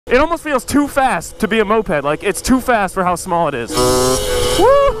It almost feels too fast to be a moped. Like, it's too fast for how small it is.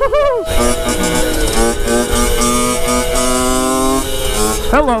 Woo-hoo-hoo!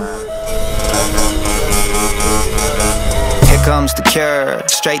 Hello. Here comes the cure,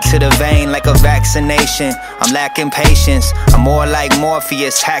 straight to the vein like a vaccination. I'm lacking patience, I'm more like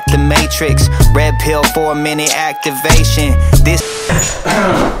Morpheus, hack the matrix. Red pill 4-minute activation. This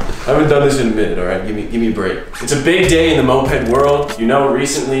I haven't done this in a minute, all right? Give me a break. It's a big day in the moped world. You know,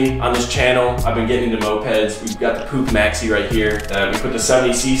 recently on this channel, I've been getting into mopeds. We've got the Puch Maxi right here. We put the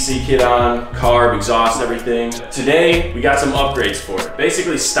 70cc kit on, carb, exhaust, everything. Today, we got some upgrades for it.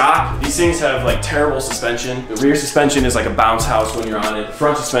 Basically stock, these things have like terrible suspension. The rear suspension is like a bounce house when you're on it.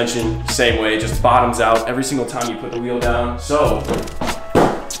 Front suspension, same way, just bottoms out every single time you put the wheel down. So,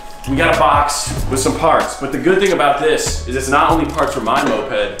 we got a box with some parts, but the good thing about this is it's not only parts for my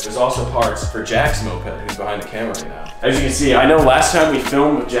moped, there's also parts for Jack's moped, who's behind the camera right now. As you can see, I know last time we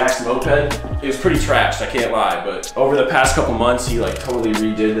filmed with Jack's moped, it was pretty trashed, I can't lie, but over the past couple months, he like totally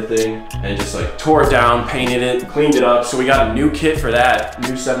redid the thing and just like tore it down, painted it, cleaned it up. So we got a new kit for that,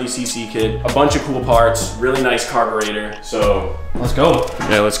 new 70cc kit, a bunch of cool parts, really nice carburetor. So let's go.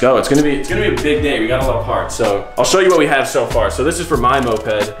 Yeah, let's go. It's gonna be a big day. We got a lot of parts. So I'll show you what we have so far. So this is for my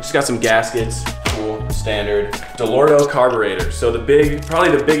moped. Just got some gaskets, cool, standard. Dellorto carburetor. So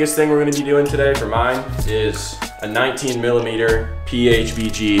probably the biggest thing we're gonna be doing today for mine is a 19mm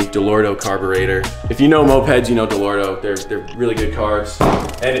PHVG Dellorto carburetor. If you know mopeds, you know Dellorto. They're really good carbs.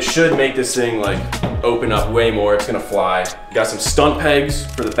 And it should make this thing like open up way more. It's gonna fly. Got some stunt pegs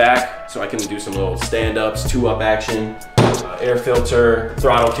for the back, so I can do some little stand-ups, 2-up action. Air filter,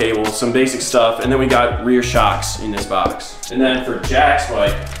 throttle cable, some basic stuff, and then we got rear shocks in this box. And then for Jack's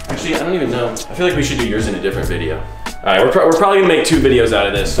bike, actually I don't even know. I feel like we should do yours in a different video. All right, we're probably gonna make 2 videos out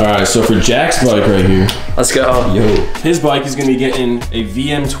of this. All right, so for Jack's bike right here. Let's go. Yo. His bike is gonna be getting a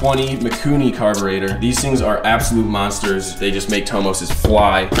VM20 Mikuni carburetor. These things are absolute monsters. They just make Tomos's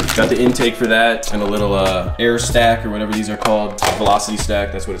fly. Got the intake for that and a little air stack or whatever these are called. Velocity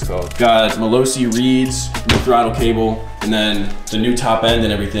stack, that's what it's called. Got Malossi reeds, the throttle cable, and then the new top end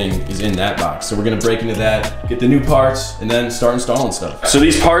and everything is in that box. So we're gonna break into that, get the new parts, and then start installing stuff. So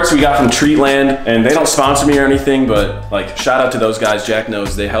these parts we got from Treatland, and they don't sponsor me or anything, but like shout out to those guys. Jack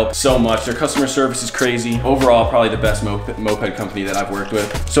knows they help so much. Their customer service is crazy. Overall, probably the best moped company that I've worked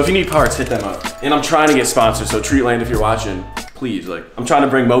with. So if you need parts, hit them up. And I'm trying to get sponsored, so Treatland, if you're watching, please, like, I'm trying to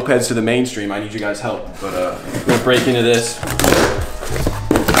bring mopeds to the mainstream. I need you guys' help. But we're gonna break into this.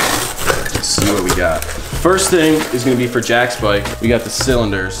 Let's see what we got. First thing is gonna be for Jack's bike. We got the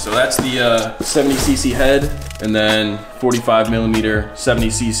cylinders. So that's the 70cc head, and then 45mm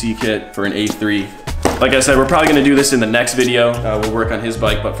 70cc kit for an A3. Like I said, we're probably gonna do this in the next video. We'll work on his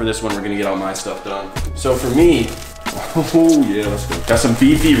bike, but for this one, we're gonna get all my stuff done. So for me, oh yeah, let's go. Got some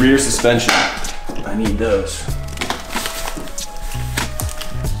beefy rear suspension. I need those.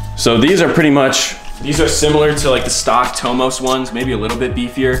 So these are similar to like the stock Tomos ones, maybe a little bit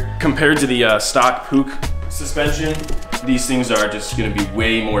beefier. Compared to the stock Puch suspension, these things are just gonna be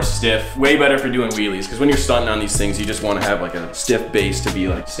way more stiff, way better for doing wheelies, because when you're stunting on these things, you just wanna have like a stiff base to be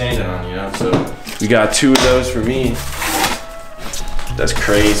like standing on, you know? So we got 2 of those for me. That's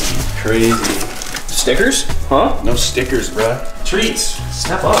crazy, crazy. Stickers? Huh? No stickers, bruh. Treats,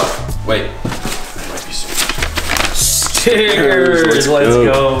 step up. Wait. Stickers, let's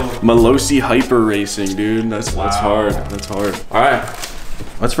go. Malossi Hyper Racing, dude. That's hard. That's hard. All right,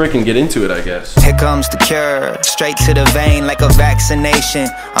 let's freaking get into it, I guess. Here comes the cure, straight to the vein like a vaccination.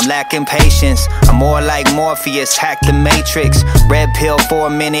 I'm lacking patience, I'm more like Morpheus, hack the matrix. Red pill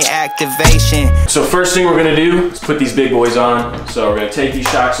 4-minute activation. So first thing we're gonna do is put these big boys on. So we're gonna take these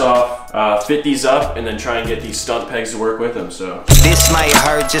shocks off, fit these up, and then try and get these stunt pegs to work with them. So this might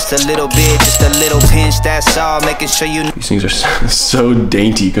hurt just a little bit, just a little pinch, that's all, making sure you. These things are so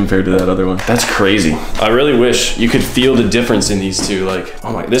dainty compared to that other one. That's crazy. I really wish you could feel the difference in these two. Like,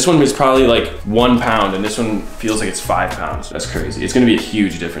 oh my, this one is probably like 1 pound, and this one feels like it's 5 pounds. That's crazy. It's gonna be a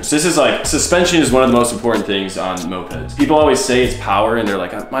huge difference. This is like, suspension is one of the most important things on mopeds. People always say it's power, and they're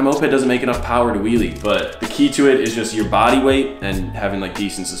like, my moped doesn't make enough power to wheelie, but the key to it is just your body weight and having like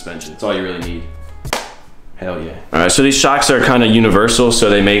decent suspension. That's all you really need. Hell yeah. All right, so these shocks are kind of universal, so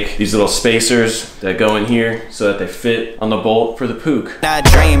they make these little spacers that go in here so that they fit on the bolt for the Puch. Not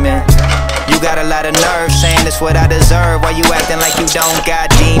dreaming. You got a lot of nerve saying it's what I deserve. Why you acting like you don't got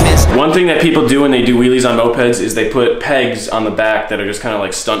demons? One thing that people do when they do wheelies on mopeds is they put pegs on the back that are just kind of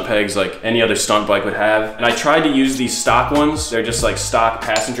like stunt pegs like any other stunt bike would have. And I tried to use these stock ones. They're just like stock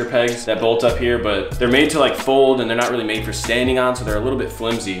passenger pegs that bolt up here, but they're made to like fold and they're not really made for standing on, so they're a little bit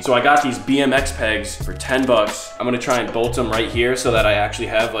flimsy. So I got these BMX pegs for 10 bucks. I'm gonna try and bolt them right here so that I actually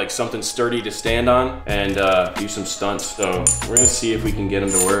have like something sturdy to stand on and do some stunts. So we're gonna see if we can get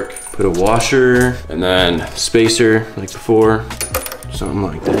them to work. Put a washer and then spacer like before, something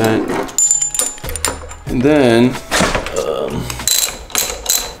like that. And then,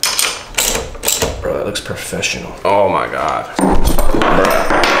 bro, that looks professional. Oh my God,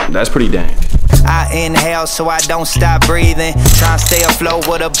 bro, that's pretty dang. I inhale so I don't stop breathing. Try to stay afloat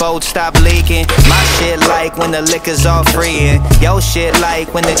with a boat, stop leaking. My shit like when the liquor's all free. Yo shit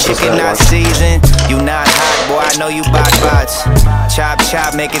like when the chicken not seasoned. You not hot, boy, I know you bots. Chop,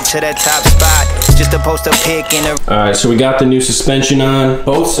 chop, make it to that top spot. Just to post a pic in a... All right, so we got the new suspension on.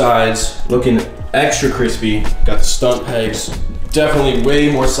 Both sides looking extra crispy. Got the stunt pegs. Definitely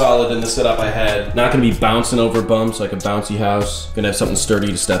way more solid than the setup I had. Not gonna be bouncing over bumps like a bouncy house. Gonna have something sturdy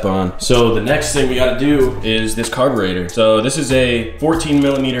to step on. So the next thing we gotta do is this carburetor. So this is a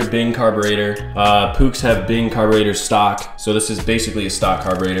 14mm Bing carburetor. Puchs have Bing carburetor stock. So this is basically a stock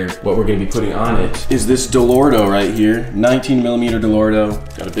carburetor. What we're gonna be putting on it is this Dellorto right here. 19mm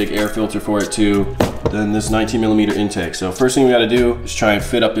Dellorto. Got a big air filter for it too. Then this 19mm intake. So first thing we gotta do is try and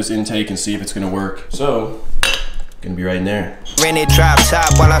fit up this intake and see if it's gonna work. So, gonna be right in there. In it drop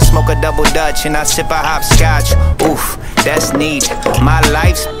top while I smoke a double Dutch and I sip a hopscotch. Oof, that's neat. My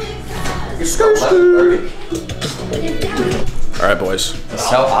life's... All right, boys. It's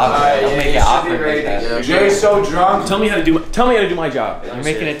so awkward. Don't make it awkward like that. Jay's so drunk. Tell me how to do my job. You're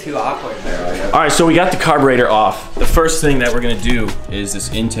making it too awkward. All right, so we got the carburetor off. The first thing that we're gonna do is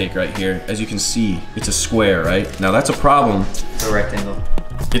this intake right here. As you can see, it's a square, right? Now that's a problem. It's a rectangle.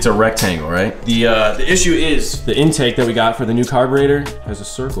 It's a rectangle, right? The issue is the intake that we got for the new carburetor has a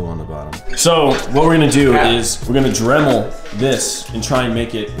circle on the bottom. So what we're gonna do is we're gonna Dremel this and try and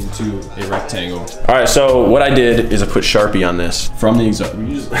make it into a rectangle. All right, so what I did is I put Sharpie on this from the exhaust.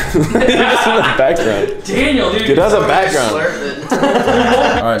 We just the background. Daniel, dude. Get out of the background.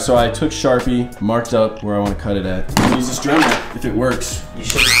 All right, so I took Sharpie, marked up where I want to cut it at. Use this Dremel if it works. You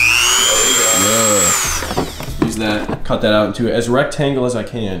should. Yeah. Use that, cut that out into as rectangle as I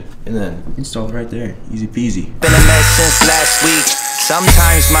can, and then install it right there. Easy peasy. Been a mess since last week.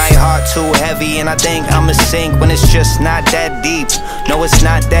 Sometimes my heart too heavy and I think I'ma sink when it's just not that deep. No, it's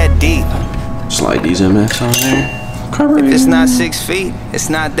not that deep. Slide these MX on there. Carburetor. If it's not 6 feet, it's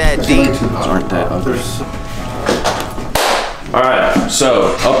not that deep. These aren't that ugly. All right,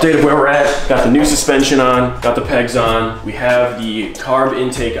 so update of where we're at. Got the new suspension on, got the pegs on. We have the carb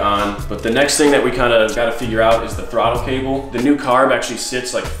intake on, but the next thing that we kind of got to figure out is the throttle cable. The new carb actually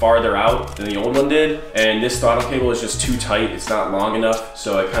sits like farther out than the old one did, and this throttle cable is just too tight. It's not long enough,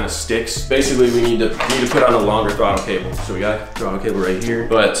 so it kind of sticks. Basically, we need to put on a longer throttle cable. So we got throttle cable right here,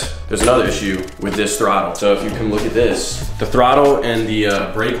 but there's another issue with this throttle. So if you come look at this, the throttle and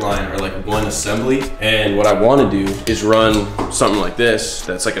the brake line are like one assembly, and what I want to do is run something like this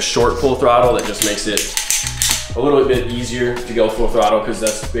that's like a short pull throttle that just makes it a little bit easier to go full throttle, because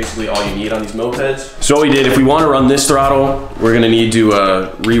that's basically all you need on these mopeds. So what we did, if we want to run this throttle, we're gonna need to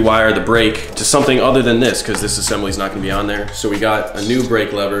rewire the brake to something other than this, because this assembly is not gonna be on there. So we got a new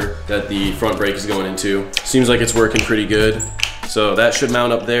brake lever that the front brake is going into. Seems like it's working pretty good. So that should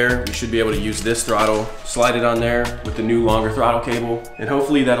mount up there. We should be able to use this throttle, slide it on there with the new longer throttle cable, and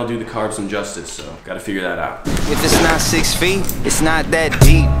hopefully that'll do the carb some justice, so gotta figure that out. If it's not 6 feet, it's not that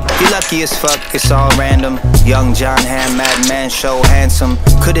deep. You lucky as fuck, it's all random. Young John Hamm, madman, so handsome.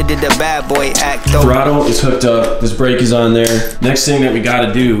 Coulda did the bad boy act though. Throttle is hooked up, this brake is on there. Next thing that we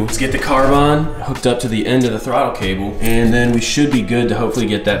gotta do is get the carb on, hooked up to the end of the throttle cable, and then we should be good to hopefully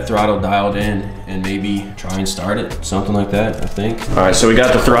get that throttle dialed in and maybe try and start it, something like that, I think. All right, so we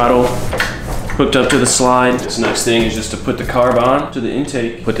got the throttle hooked up to the slide. This next thing is just to put the carb on to the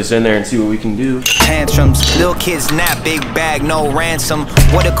intake, put this in there and see what we can do. Tantrums, little kids nap, big bag, no ransom.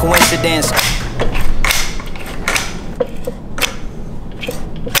 What a coincidence.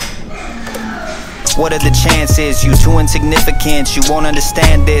 What are the chances? You too insignificant, you won't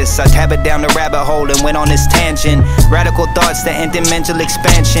understand this. I tabbed down the rabbit hole and went on this tangent. Radical thoughts that ended mental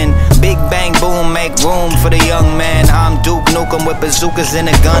expansion. Big bang boom, make room for the young man. I'm Duke Nukem with bazookas in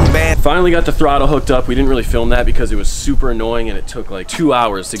a gun band. Finally got the throttle hooked up. We didn't really film that because it was super annoying and it took like 2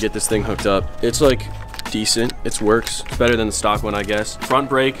 hours to get this thing hooked up. It's like decent. It works. It's better than the stock one, I guess. Front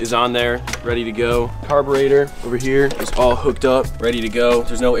brake is on there, ready to go. Carburetor over here is all hooked up, ready to go.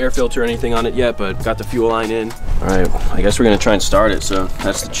 There's no air filter or anything on it yet, but got the fuel line in. All right, I guess we're gonna try and start it. So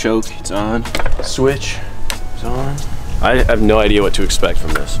that's the choke, it's on. Switch is on. I have no idea what to expect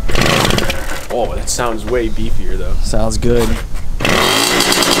from this. Oh, that sounds way beefier though. Sounds good.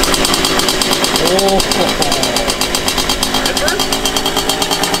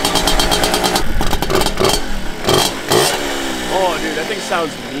 Oh, dude, that thing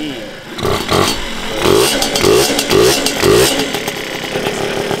sounds mean.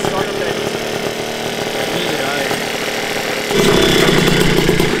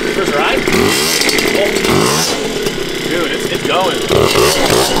 First ride? Oh. Dude, it's going.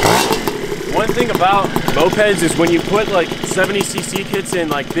 One thing about mopeds is when you put like 70cc kits in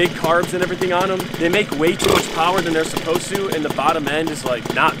like big carbs and everything on them, they make way too much power than they're supposed to, and the bottom end is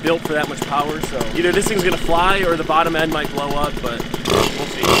like not built for that much power. So either this thing's gonna fly or the bottom end might blow up, but we'll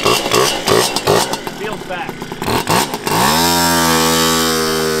see. It feels fast.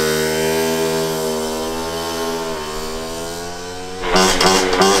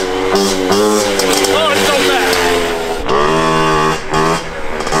 Oh, it's so fast.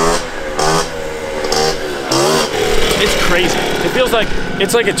 It's crazy. It feels like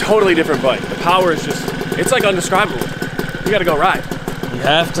it's like a totally different bike. The power is just, it's like undescribable. You gotta go ride. You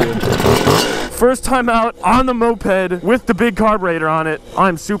have to. First time out on the moped with the big carburetor on it.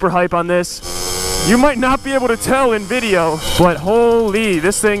 I'm super hype on this. You might not be able to tell in video, but holy,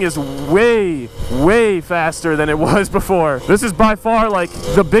 this thing is way, way faster than it was before. This is by far like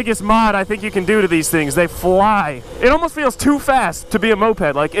the biggest mod I think you can do to these things. They fly. It almost feels too fast to be a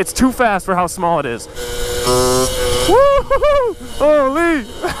moped. Like, it's too fast for how small it is. Woo-hoo-hoo! Holy!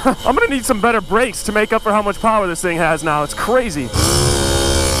 I'm gonna need some better brakes to make up for how much power this thing has now. It's crazy.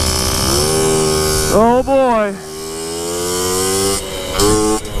 Oh boy.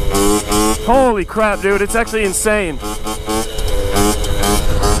 Holy crap, dude, it's actually insane.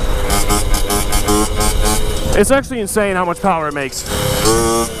 It's actually insane how much power it makes.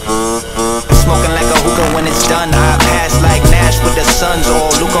 Smoking like a hookah when it's done. I pass like Nash with the Suns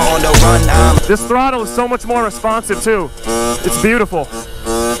or Luka on the run. This throttle is so much more responsive too. It's beautiful.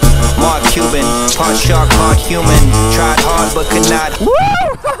 Mark Cuban, part shark, part human. Tried hard but could not.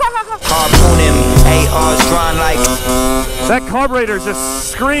 Harpoon him, ARs drawn like. That carburetor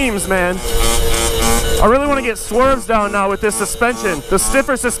just screams, man. I really want to get swerves down now with this suspension. The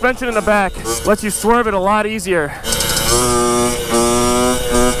stiffer suspension in the back lets you swerve it a lot easier.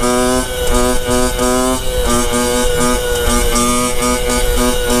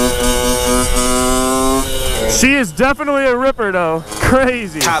 She is definitely a ripper though.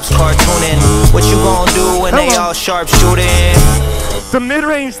 Crazy. Cops cartooning. What you gonna do when they all sharp shooting? The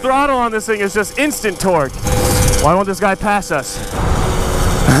mid-range throttle on this thing is just instant torque. Why won't this guy pass us?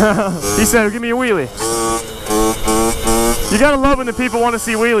 He said, give me a wheelie. You gotta love when the people want to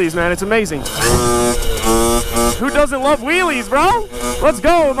see wheelies, man. It's amazing. Who doesn't love wheelies, bro? Let's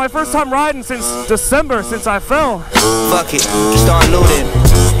go. My first time riding since December, since I fell. Fuck it, start looting.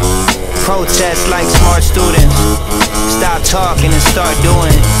 Protest like smart students. Stop talking and start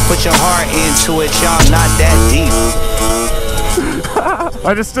doing. Put your heart into it, y'all not that deep.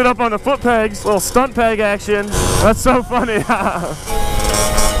 I just stood up on the foot pegs, little stunt peg action. That's so funny. If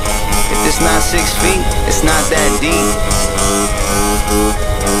it's not 6 feet, it's not that deep.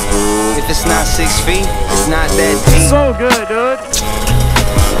 If it's not 6 feet, it's not that deep. So good, dude.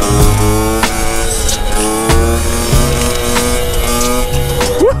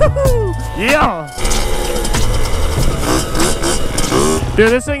 Woohoo! Yeah. Dude,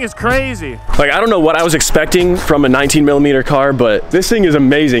 this thing is crazy. Like, I don't know what I was expecting from a 19mm car, but this thing is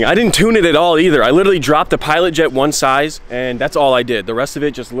amazing. I didn't tune it at all either. I literally dropped the Pilot Jet one size, and that's all I did. The rest of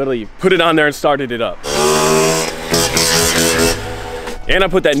it just literally put it on there and started it up. And I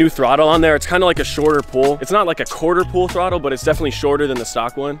put that new throttle on there. It's kind of like a shorter pull. It's not like a quarter pull throttle, but it's definitely shorter than the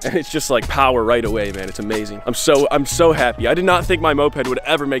stock one. And it's just like power right away, man. It's amazing. I'm so happy. I did not think my moped would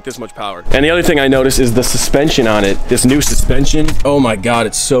ever make this much power. And the other thing I noticed is the suspension on it. This new suspension. Oh my God,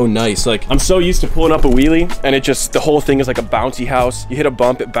 it's so nice. Like, I'm so used to pulling up a wheelie and it just, the whole thing is like a bouncy house. You hit a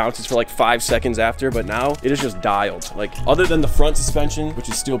bump, it bounces for like 5 seconds after, but now it is just dialed. Like, other than the front suspension, which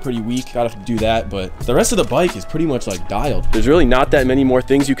is still pretty weak, gotta do that, but the rest of the bike is pretty much like dialed. There's really not that many more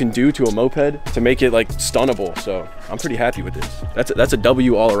things you can do to a moped to make it like stunnable, so I'm pretty happy with this. That's a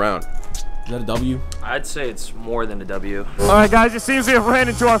W all around. Is that a W? I'd say it's more than a W. All right, guys, it seems we have ran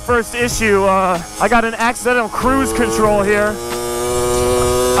into our first issue. I got an accidental cruise control here.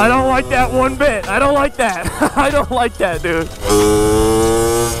 I don't like that one bit. I don't like that. I don't like that, dude.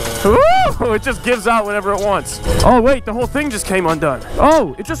 Woo! Oh, it just gives out whenever it wants. Oh wait, the whole thing just came undone.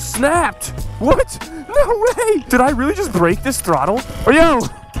 Oh, it just snapped. What? No way. Did I really just break this throttle? Oh, yo.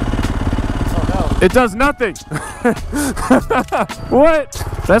 Oh, no. It does nothing. What?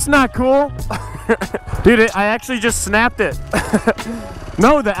 That's not cool. Dude, I actually just snapped it.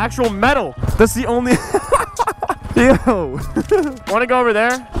 No, the actual metal. That's the only... Yo. Want to go over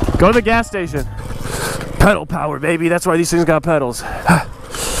there? Go to the gas station. Pedal power, baby. That's why these things got pedals.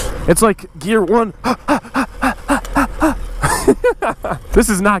 It's like gear 1. This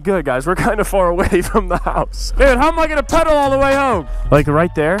is not good, guys. We're kind of far away from the house. Dude, how am I gonna pedal all the way home? Like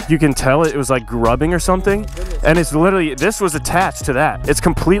right there, you can tell it was like grubbing or something. And it's literally, this was attached to that. It's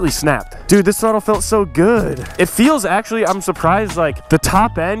completely snapped. Dude, this throttle felt so good. It feels actually, I'm surprised, like the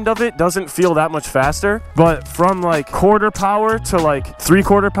top end of it doesn't feel that much faster. But from like quarter power to like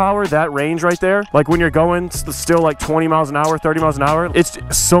 3/4 power, that range right there, like when you're going still like 20 miles an hour, 30 miles an hour, it's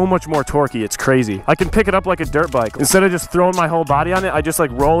so much more torquey. It's crazy. I can pick it up like a dirt bike. Instead of just throwing my whole body on it, I just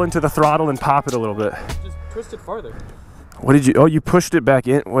like roll into the throttle and pop it a little bit. Just twist it farther. What did you, oh, you pushed it back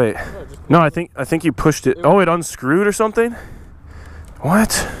in? Wait. No, I think you pushed it. Oh, it unscrewed or something?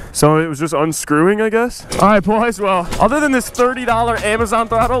 What? So it was just unscrewing, I guess? All right, boys, well, other than this $30 Amazon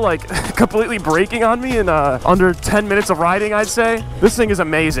throttle, like, completely breaking on me in under 10 minutes of riding, I'd say, this thing is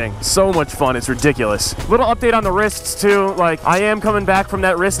amazing. So much fun, it's ridiculous. Little update on the wrists, too. Like, I am coming back from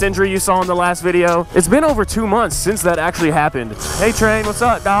that wrist injury you saw in the last video. It's been over 2 months since that actually happened. Hey, Train, what's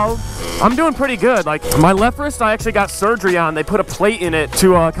up, dog? I'm doing pretty good. Like, my left wrist, I actually got surgery on. They put a plate in it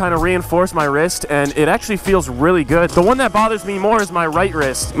to kind of reinforce my wrist, and it actually feels really good. The one that bothers me more is my right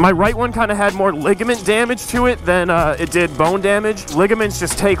wrist. My right one kind of had more ligament damage to it than it did bone damage. Ligaments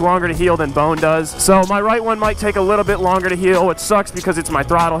just take longer to heal than bone does. So my right one might take a little bit longer to heal, which sucks because it's my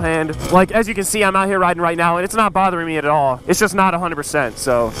throttle hand. Like, as you can see, I'm out here riding right now, and it's not bothering me at all. It's just not 100%.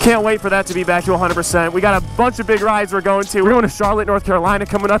 So can't wait for that to be back to 100%. We got a bunch of big rides we're going to. We're going to Charlotte, North Carolina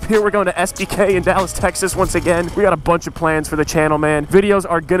coming up here. We're going to SBK in Dallas, Texas once again. We got a bunch of plans for the channel, man. Videos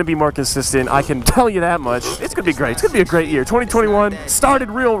are going to be more consistent. I can tell you that much. It's going to be great. It's going to be a great year. 2021 started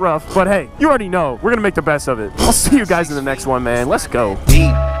real rough, but hey, you already know. We're going to make the best of it. I'll see you guys in the next one, man. Let's go.